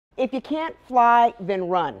If you can't fly, then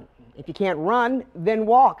run. If you can't run, then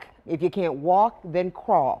walk. If you can't walk, then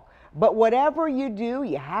crawl. But whatever you do,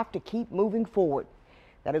 you have to keep moving forward.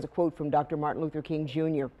 That is a quote from Dr. Martin Luther King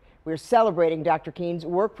Jr. We're celebrating Dr. King's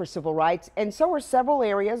work for civil rights, and so are several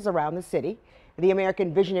areas around the city. The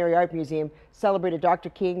American Visionary Art Museum celebrated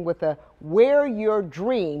Dr. King with a Wear Your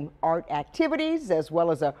Dream art activities, as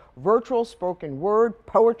well as a virtual spoken word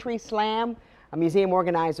poetry slam. A museum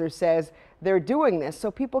organizer says they're doing this so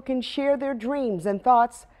people can share their dreams and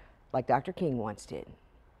thoughts like Dr. King once did.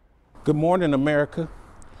 Good morning, America.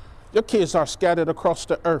 Your kids are scattered across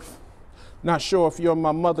the earth. Not sure if you're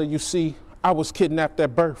my mother. You see, I was kidnapped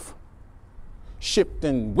at birth. Shipped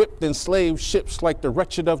and whipped in slave ships like the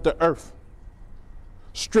wretched of the earth.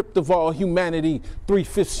 Stripped of all humanity,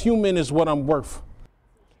 3/5 human is what I'm worth.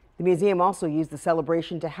 The museum also used the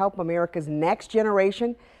celebration to help America's next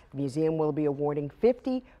generation. The museum will be awarding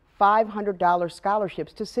 $500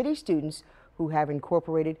 scholarships to city students who have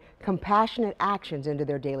incorporated compassionate actions into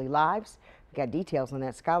their daily lives. We've got details on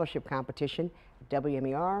that scholarship competition at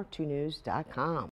WMER2news.com.